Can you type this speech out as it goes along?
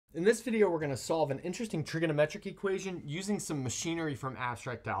In this video, we're going to solve an interesting trigonometric equation using some machinery from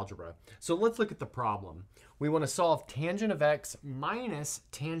abstract algebra. So let's look at the problem. We want to solve tangent of x minus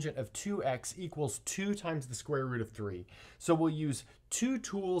tangent of 2x equals 2 times the square root of 3. So we'll use two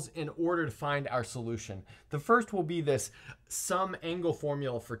tools in order to find our solution. The first will be this sum angle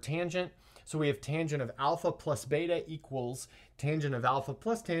formula for tangent. So we have tangent of alpha plus beta equals tangent of alpha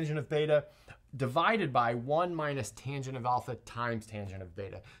plus tangent of beta divided by 1 minus tangent of alpha times tangent of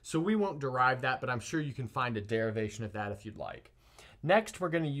beta. So we won't derive that, but I'm sure you can find a derivation of that if you'd like. Next, we're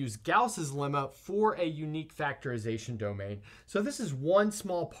going to use Gauss's lemma for a unique factorization domain. So this is one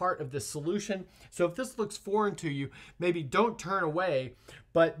small part of this solution. So if this looks foreign to you, maybe don't turn away,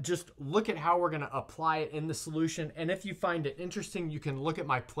 but just look at how we're going to apply it in the solution. And if you find it interesting, you can look at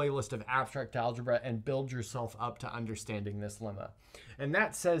my playlist of abstract algebra and build yourself up to understanding this lemma. And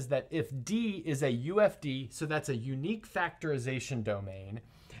that says that if D is a UFD, so that's a unique factorization domain,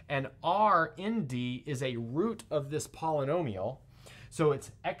 and R in D is a root of this polynomial, so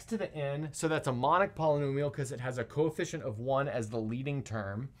it's x to the n, so that's a monic polynomial because it has a coefficient of 1 as the leading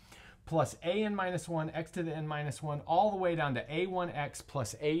term, plus an minus 1, x to the n minus 1, all the way down to a1x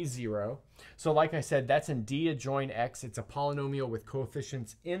plus a0. So like I said, that's in D adjoin x. It's a polynomial with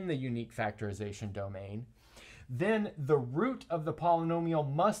coefficients in the unique factorization domain. Then the root of the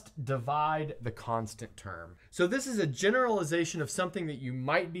polynomial must divide the constant term. So this is a generalization of something that you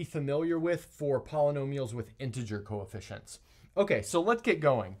might be familiar with for polynomials with integer coefficients. Okay, so let's get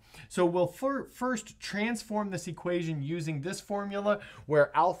going. So we'll first transform this equation using this formula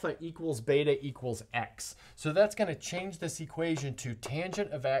where alpha equals beta equals x. So that's going to change this equation to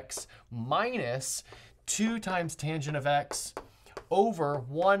tangent of x minus 2 times tangent of x over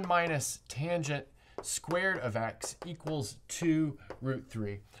 1 minus tangent squared of x equals 2 root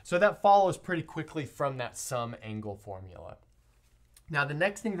 3. So that follows pretty quickly from that sum angle formula. Now the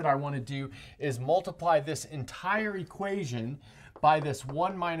next thing that I want to do is multiply this entire equation by this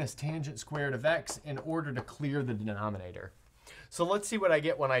 1 minus tangent squared of x in order to clear the denominator. So let's see what I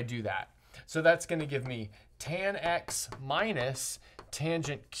get when I do that. So that's going to give me tan x minus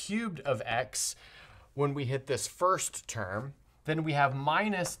tangent cubed of x when we hit this first term. Then we have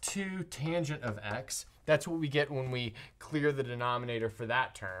minus 2 tangent of x. That's what we get when we clear the denominator for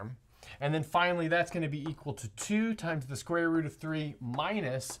that term. And then finally, that's going to be equal to 2 times the square root of 3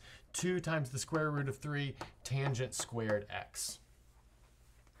 minus 2 times the square root of 3 tangent squared x.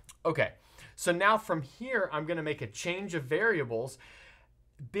 Okay, so now from here, I'm going to make a change of variables,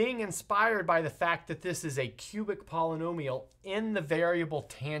 being inspired by the fact that this is a cubic polynomial in the variable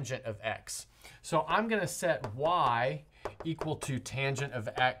tangent of x. So I'm going to set y equal to tangent of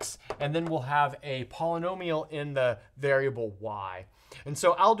x, and then we'll have a polynomial in the variable y. And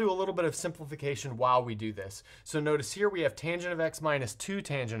so I'll do a little bit of simplification while we do this. So notice here we have tangent of x minus 2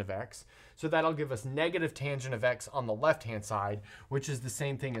 tangent of x. So that'll give us negative tangent of x on the left-hand side, which is the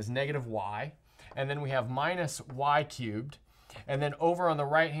same thing as negative y. And then we have minus y cubed. And then over on the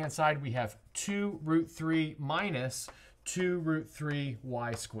right-hand side, we have 2 root 3 minus 2 root 3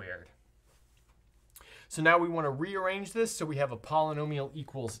 y squared. So now we want to rearrange this so we have a polynomial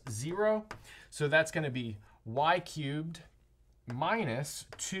equals 0. So that's going to be y cubed minus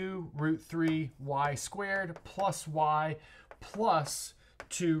 2 root 3 y squared plus y plus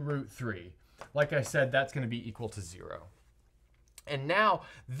 2 root 3. Like I said, that's going to be equal to 0. And now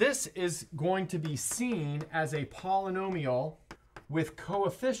this is going to be seen as a polynomial with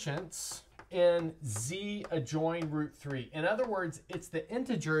coefficients in z adjoin root 3. In other words, it's the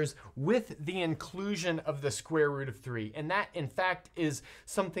integers with the inclusion of the square root of 3. And that, in fact, is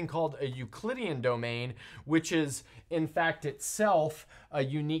something called a Euclidean domain, which is, in fact, itself a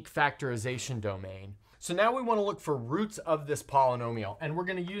unique factorization domain. So now we want to look for roots of this polynomial. And we're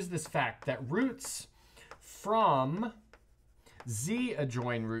going to use this fact that roots from z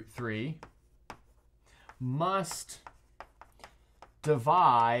adjoin root 3 must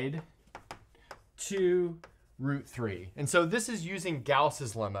divide 2 root 3. And so this is using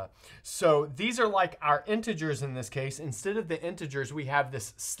Gauss's lemma. So these are like our integers in this case. Instead of the integers, we have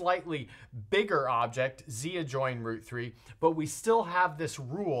this slightly bigger object, z adjoin root 3, but we still have this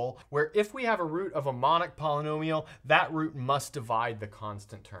rule where if we have a root of a monic polynomial, that root must divide the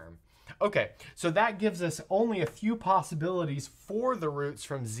constant term. Okay, so that gives us only a few possibilities for the roots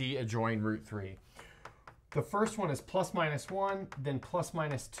from z adjoin root 3. The first one is plus minus 1, then plus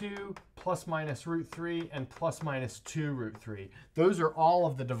minus 2, plus minus root 3, and plus minus 2 root 3. Those are all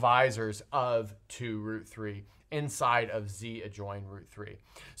of the divisors of 2 root 3 inside of z adjoin root 3.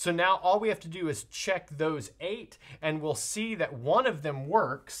 So now all we have to do is check those 8, and we'll see that one of them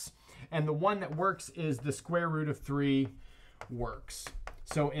works, and the one that works is the square root of 3 works.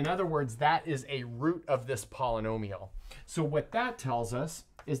 So in other words, that is a root of this polynomial. So what that tells us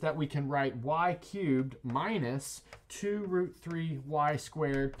is that we can write y cubed minus 2 root 3 y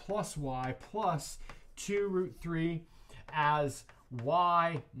squared plus y plus 2 root 3 as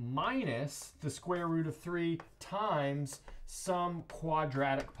y minus the square root of 3 times some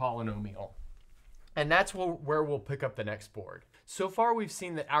quadratic polynomial. And that's where we'll pick up the next board. So far, we've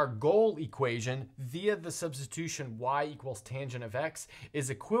seen that our goal equation via the substitution y equals tangent of x is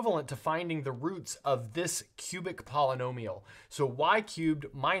equivalent to finding the roots of this cubic polynomial. So y cubed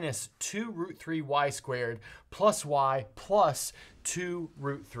minus 2 root 3 y squared plus y plus 2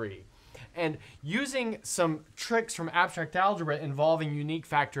 root 3. And using some tricks from abstract algebra involving unique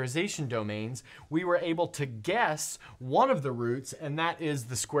factorization domains, we were able to guess one of the roots, and that is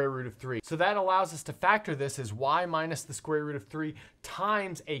the square root of 3. So that allows us to factor this as y minus the square root of 3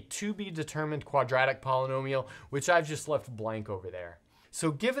 times a to be determined quadratic polynomial, which I've just left blank over there. So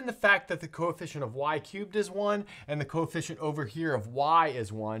given the fact that the coefficient of y cubed is 1 and the coefficient over here of y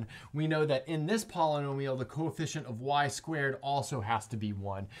is 1, we know that in this polynomial, the coefficient of y squared also has to be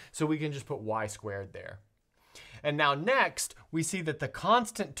 1. So we can just put y squared there. And now next, we see that the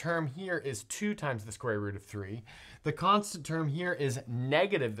constant term here is 2 times the square root of 3. The constant term here is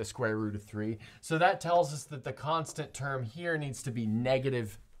negative the square root of 3. So that tells us that the constant term here needs to be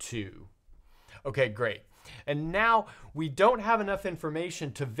negative 2. Okay, great. And now we don't have enough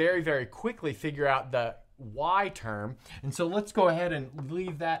information to very, very quickly figure out the y term. And so let's go ahead and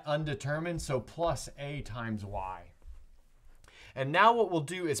leave that undetermined. So plus a times y. And now what we'll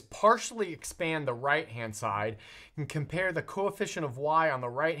do is partially expand the right-hand side and compare the coefficient of y on the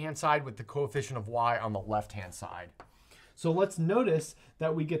right-hand side with the coefficient of y on the left-hand side. So let's notice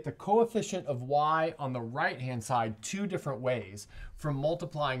that we get the coefficient of y on the right-hand side 2 different ways, from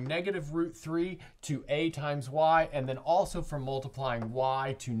multiplying negative root 3 to a times y, and then also from multiplying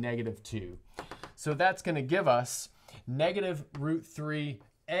y to negative 2. So that's going to give us negative root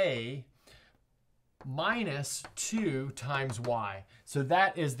 3a minus 2 times y. So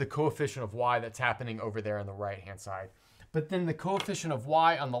that is the coefficient of y that's happening over there on the right-hand side. But then the coefficient of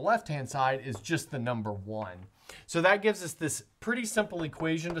y on the left-hand side is just the number 1. So that gives us this pretty simple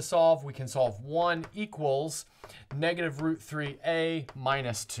equation to solve. We can solve 1 equals negative root 3a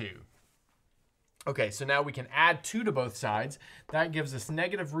minus 2. Okay, so now we can add 2 to both sides. That gives us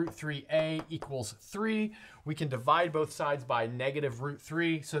negative root 3a equals 3. We can divide both sides by negative root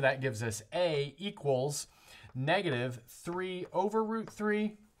 3. So that gives us a equals negative 3 over root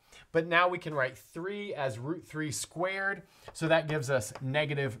 3. But now we can write 3 as root 3 squared. So that gives us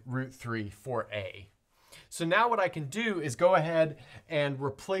negative root 3 for a. So now what I can do is go ahead and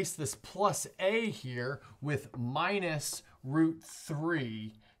replace this plus a here with minus root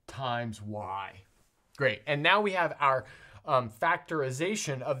 3 times y. Great. And now we have our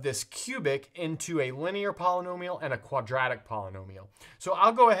factorization of this cubic into a linear polynomial and a quadratic polynomial. So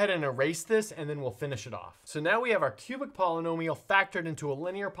I'll go ahead and erase this and then we'll finish it off. So now we have our cubic polynomial factored into a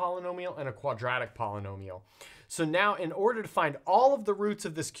linear polynomial and a quadratic polynomial. So now in order to find all of the roots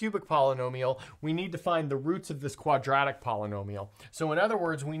of this cubic polynomial, we need to find the roots of this quadratic polynomial. So in other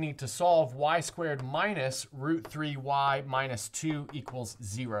words, we need to solve y squared minus root 3y minus 2 equals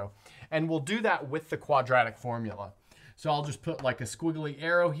 0. And we'll do that with the quadratic formula. So I'll just put like a squiggly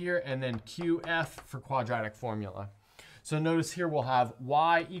arrow here and then QF for quadratic formula. So notice here we'll have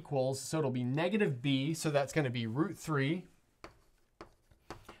y equals, so it'll be negative b, so that's going to be root 3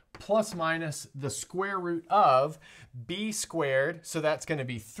 plus minus the square root of b squared, so that's going to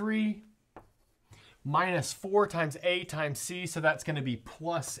be 3 minus 4 times a times c, so that's going to be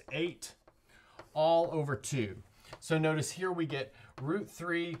plus 8 all over 2. So notice here we get root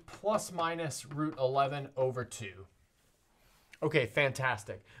 3 plus minus root 11 over 2. Okay,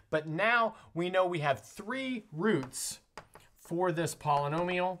 fantastic. But now we know we have 3 roots for this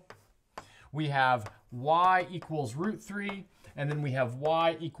polynomial. We have y equals root 3, and then we have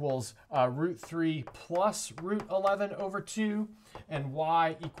y equals root 3 plus root 11 over 2, and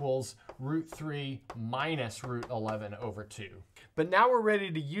y equals root 3 minus root 11 over 2. But now we're ready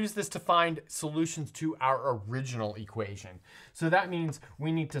to use this to find solutions to our original equation. So that means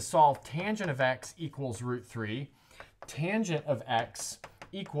we need to solve tangent of x equals root 3, tangent of x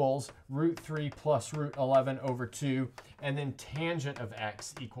equals root 3 plus root 11 over 2, and then tangent of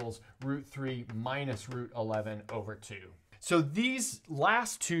x equals root 3 minus root 11 over 2. So these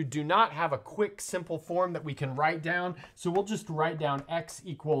last two do not have a quick, simple form that we can write down. So we'll just write down x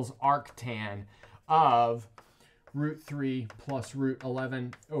equals arctan of root 3 plus root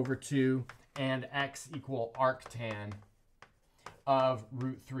 11 over 2 and x equal arctan of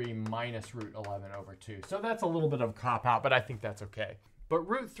root 3 minus root 11 over 2. So that's a little bit of a cop-out, but I think that's okay. but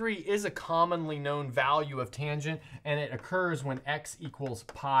root 3 is a commonly known value of tangent, and it occurs when x equals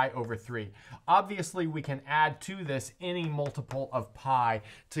pi over 3. Obviously, we can add to this any multiple of pi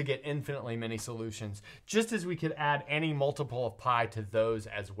to get infinitely many solutions, just as we could add any multiple of pi to those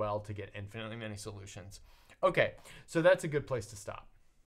as well to get infinitely many solutions. Okay, so that's a good place to stop.